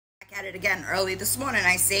At it again early this morning,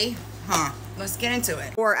 I see. Let's get into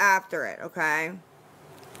it. Or after it, okay?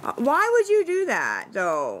 Why would you do that,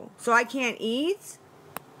 though? So I can't eat?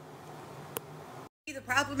 The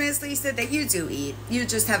problem is, Lisa, that you do eat. You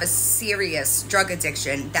just have a serious drug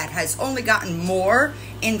addiction that has only gotten more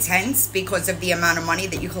intense because of the amount of money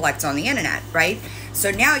that you collect on the internet, right? So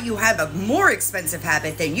now you have a more expensive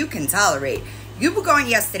habit than you can tolerate. You were going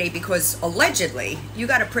yesterday because allegedly you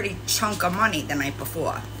got a pretty chunk of money the night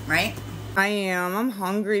before, right? I am. I'm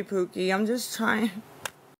hungry, Pookie. I'm just trying.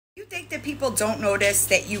 You think that people don't notice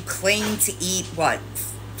that you claim to eat, what,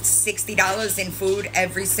 $60 in food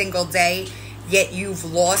every single day, yet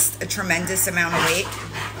you've lost a tremendous amount of weight?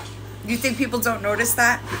 You think people don't notice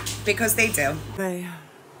that? Because they do.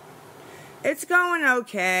 It's going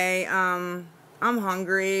okay. I'm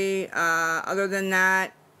hungry. Other than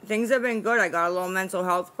that, things have been good. I got a little mental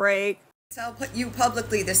health break. Tell you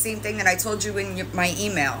publicly the same thing that I told you in my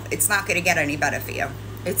email. It's not going to get any better for you.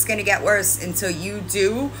 It's going to get worse until you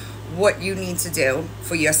do what you need to do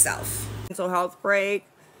for yourself. Mental health break.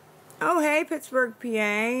 Oh, hey, Pittsburgh, PA,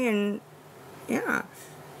 and yeah.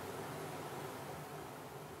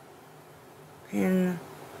 And,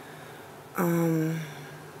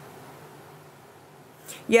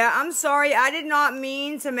 yeah, I'm sorry. I did not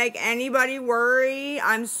mean to make anybody worry.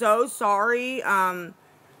 I'm so sorry. I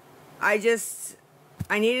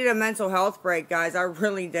needed a mental health break, guys. I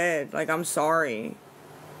really did. Like, I'm sorry.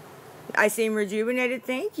 I seem rejuvenated.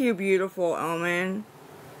 Thank you, beautiful Omen.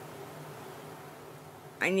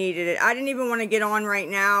 I needed it. I didn't even want to get on right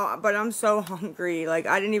now, but I'm so hungry. Like,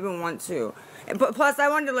 I didn't even want to. But plus, I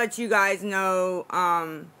wanted to let you guys know,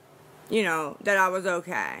 you know, that I was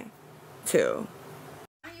okay, too.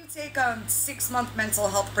 Why don't you take a 6-month mental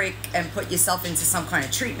health break and put yourself into some kind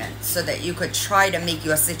of treatment so that you could try to make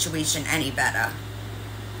your situation any better?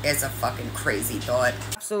 It's a fucking crazy thought.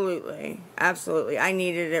 Absolutely. Absolutely. I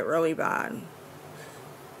needed it really bad.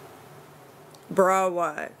 Bruh,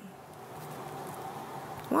 what?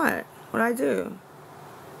 What? What'd I do?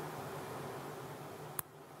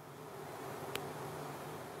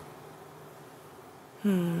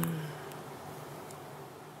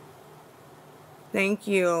 Thank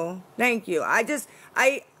you. Thank you. I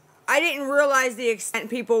didn't realize the extent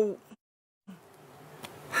people...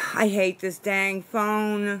 I hate this dang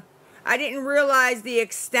phone. I didn't realize the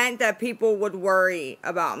extent that people would worry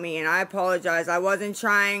about me, and I apologize. I wasn't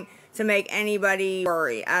trying to make anybody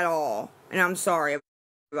worry at all, and I'm sorry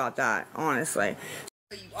about that, honestly.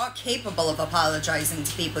 You are capable of apologizing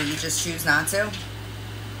to people, you just choose not to.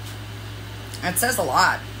 That says a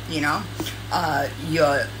lot, you know.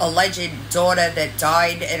 Your alleged daughter that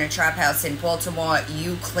died in a trap house in Baltimore,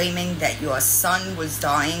 you claiming that your son was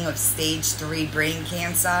dying of stage 3 brain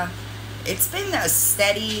cancer. It's been a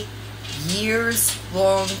steady,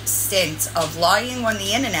 years-long stint of lying on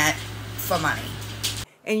the internet for money.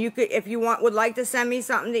 And you could, if you would like to send me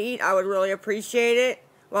something to eat, I would really appreciate it.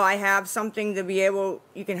 Well, I have something to be able,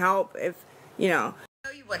 you can help if, you know. No,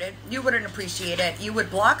 you wouldn't. You wouldn't appreciate it. You would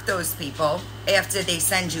block those people after they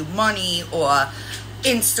send you money or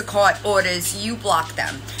Instacart orders. You block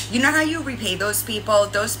them. You know how you repay those people?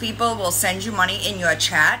 Those people will send you money in your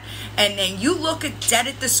chat, and then you look dead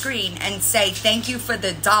at the screen and say thank you for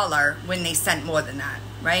the $1 when they sent more than that,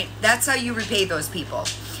 right? That's how you repay those people.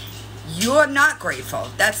 You're not grateful.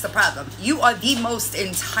 That's the problem. You are the most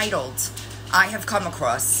entitled I have come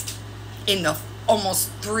across in the almost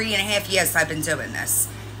 3.5 years I've been doing this.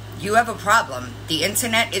 You have a problem. The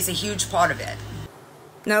internet is a huge part of it.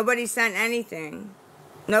 Nobody sent anything.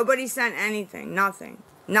 Nobody sent anything. Nothing.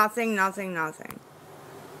 Nothing, nothing, nothing.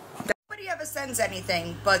 Nobody ever sends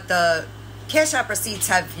anything, but the Cash App receipts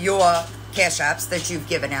have your Cash Apps that you've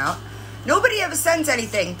given out. Nobody ever sends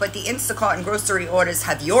anything, but the Instacart and grocery orders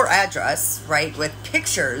have your address, right, with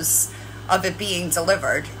pictures of it being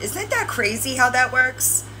delivered. Isn't that crazy how that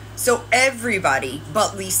works? So everybody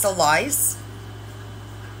but Lisa lies.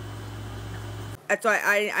 That's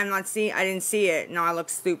why I'm not seeing. I didn't see it. No, I look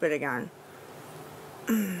stupid again.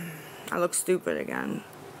 I look stupid again.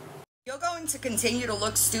 You're going to continue to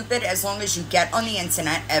look stupid as long as you get on the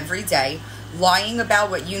internet every day, lying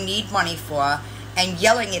about what you need money for, and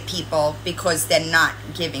yelling at people because they're not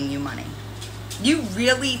giving you money. You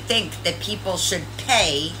really think that people should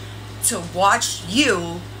pay to watch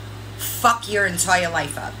you fuck your entire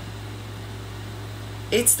life up?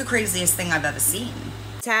 It's the craziest thing I've ever seen.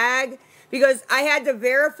 Tag, because I had to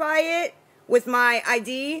verify it with my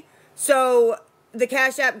ID, so the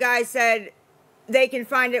Cash App guy said they can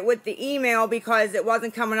find it with the email because it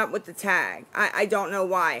wasn't coming up with the tag. I don't know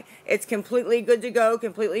why. It's completely good to go,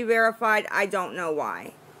 completely verified. I don't know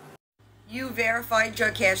why. You verified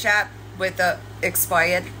your Cash App with the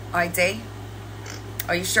expired ID?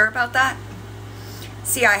 Are you sure about that?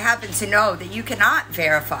 See, I happen to know that you cannot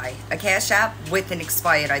verify a Cash App with an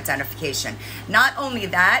expired identification. Not only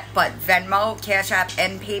that, but Venmo, Cash App,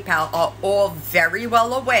 and PayPal are all very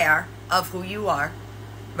well aware of who you are,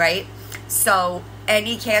 right? So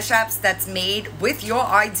any Cash Apps that's made with your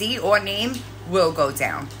ID or name will go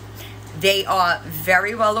down. They are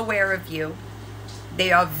very well aware of you.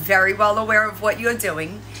 They are very well aware of what you're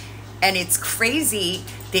doing. And it's crazy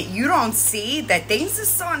that you don't see that things are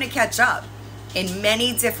starting to catch up. In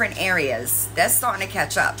many different areas, that's starting to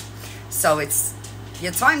catch up. So it's,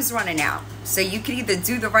 your time's running out. So you can either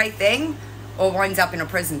do the right thing or wind up in a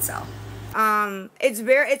prison cell.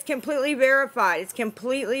 It's completely verified. It's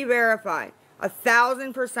completely verified.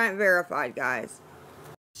 1,000% verified, guys.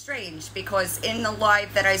 Strange, because in the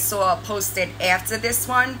live that I saw posted after this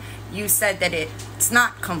one, you said that it's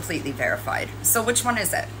not completely verified. So which one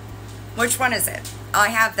is it? Which one is it? I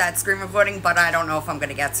have that screen recording, but I don't know if I'm going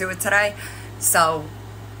to get to it today. So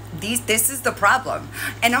this is the problem.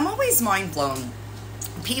 And I'm always mind blown.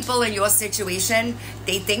 People in your situation,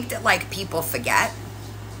 they think that like people forget.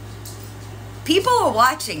 People are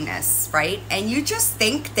watching this, right? And you just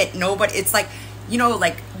think that nobody, it's like, you know,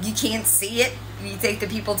 like you can't see it. You think that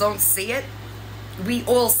people don't see it. We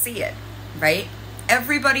all see it, right?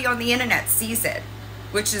 Everybody on the internet sees it,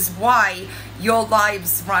 which is why your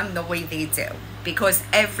lives run the way they do, because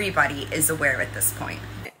everybody is aware at this point.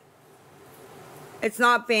 It's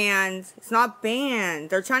not banned. It's not banned.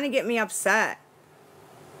 They're trying to get me upset.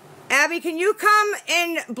 Abby, can you come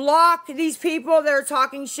and block these people that are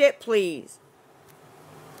talking shit, please?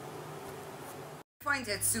 I find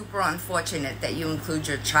it super unfortunate that you include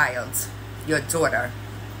your child, your daughter,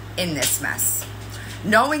 in this mess.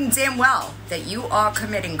 Knowing damn well that you are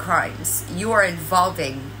committing crimes, you are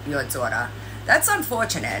involving your daughter. That's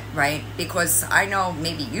unfortunate, right? Because I know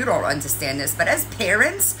maybe you don't understand this, but as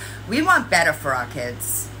parents, we want better for our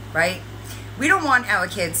kids, right? We don't want our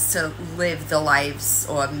kids to live the lives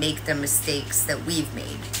or make the mistakes that we've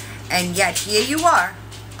made. And yet here you are,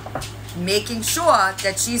 making sure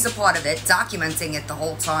that she's a part of it, documenting it the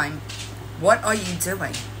whole time. What are you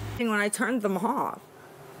doing? When I turned them off.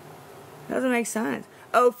 Doesn't make sense.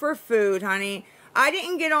 Oh, for food, honey. I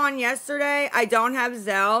didn't get on yesterday. I don't have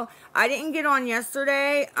Zelle. I didn't get on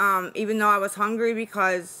yesterday, even though I was hungry,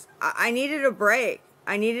 because I needed a break.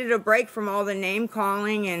 I needed a break from all the name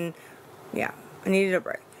calling, and yeah, I needed a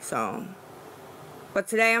break. So, but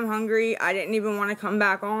today I'm hungry. I didn't even want to come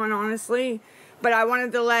back on, honestly. But I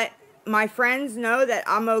wanted to let my friends know that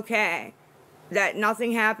I'm okay. That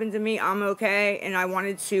nothing happened to me. I'm okay. And I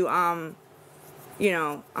wanted to, you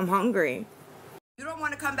know, I'm hungry. You don't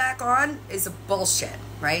want to come back on is a bullshit,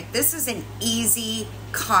 right? This is an easy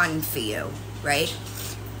con for you, right?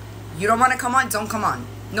 You don't want to come on, don't come on.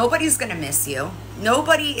 Nobody's going to miss you.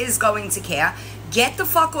 Nobody is going to care. Get the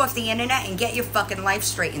fuck off the internet and get your fucking life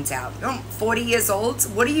straightened out. You're 40 years old.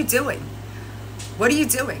 What are you doing? What are you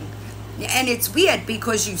doing? And it's weird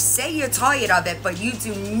because you say you're tired of it, but you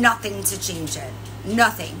do nothing to change it.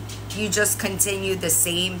 Nothing. You just continue the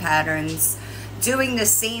same patterns, doing the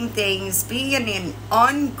same things, being an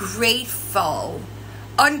ungrateful.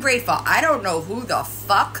 I don't know who the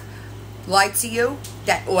fuck lied to you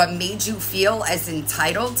that or made you feel as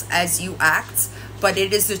entitled as you act, but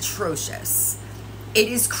it is atrocious. It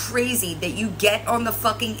is crazy that you get on the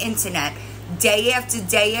fucking internet day after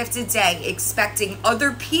day after day expecting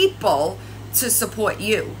other people to support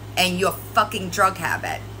you and your fucking drug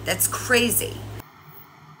habit. That's crazy.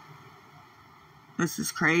 This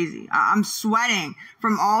is crazy. I'm sweating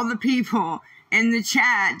from all the people in the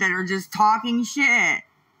chat that are just talking shit.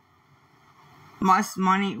 Must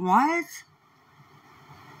money, what?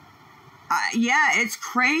 Yeah, it's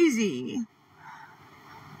crazy.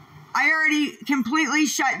 I already completely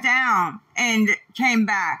shut down and came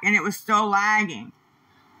back, and it was still lagging.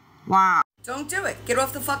 Wow. Don't do it. Get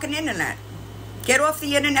off the fucking internet. Get off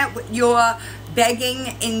the internet with your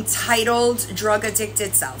begging, entitled,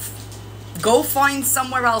 drug-addicted self. Go find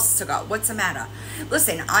somewhere else to go. What's the matter?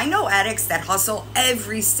 Listen, I know addicts that hustle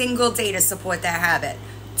every single day to support their habit.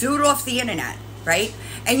 Do it off the internet, right?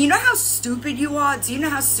 And you know how stupid you are? Do you know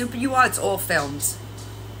how stupid you are? It's all filmed.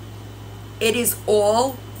 It is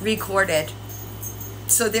all recorded.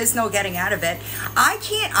 So there's no getting out of it.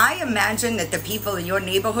 I imagine that the people in your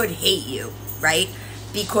neighborhood hate you, right?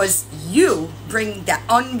 Because you bring the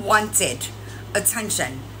unwanted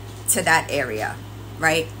attention to that area,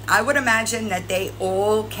 right? I would imagine that they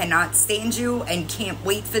all cannot stand you and can't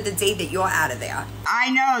wait for the day that you're out of there. I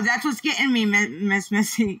know. That's what's getting me, Miss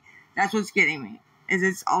Missy. That's what's getting me. Is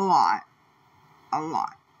it's a lot. a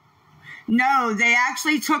lot. No, they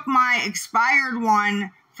actually took my expired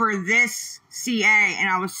one for this CA, and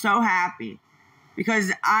I was so happy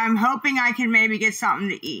because I'm hoping I can maybe get something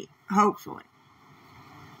to eat, hopefully.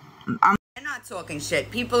 They're not talking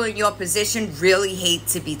shit. People in your position really hate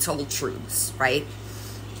to be told truths, right?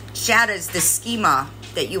 Shatters the schema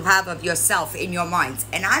that you have of yourself in your mind.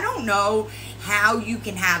 And I don't know how you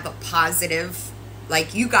can have a positive,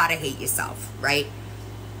 like, you gotta hate yourself, right?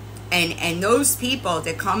 And those people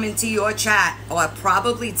that come into your chat are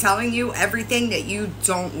probably telling you everything that you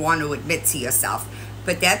don't want to admit to yourself.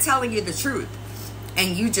 But they're telling you the truth.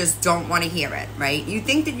 And you just don't want to hear it, right? You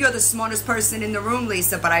think that you're the smartest person in the room,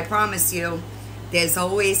 Lisa, but I promise you, there's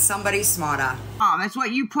always somebody smarter. It's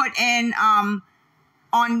what you put in on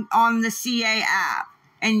the CA app,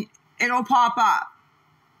 and it'll pop up.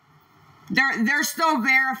 They're still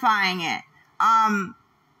verifying it.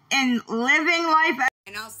 In living life.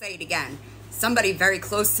 And I'll say it again. Somebody very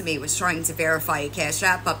close to me was trying to verify a Cash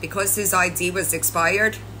App, but because his ID was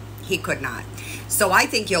expired, he could not. So I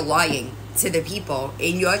think you're lying to the people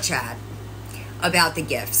in your chat about the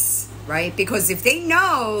gifts, right? Because if they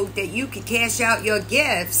know that you could cash out your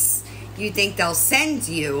gifts, you think they'll send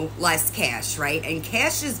you less cash, right? And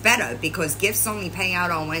cash is better because gifts only pay out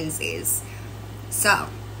on Wednesdays. So,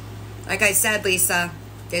 like I said, Lisa,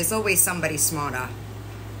 there's always somebody smarter.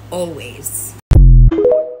 Always.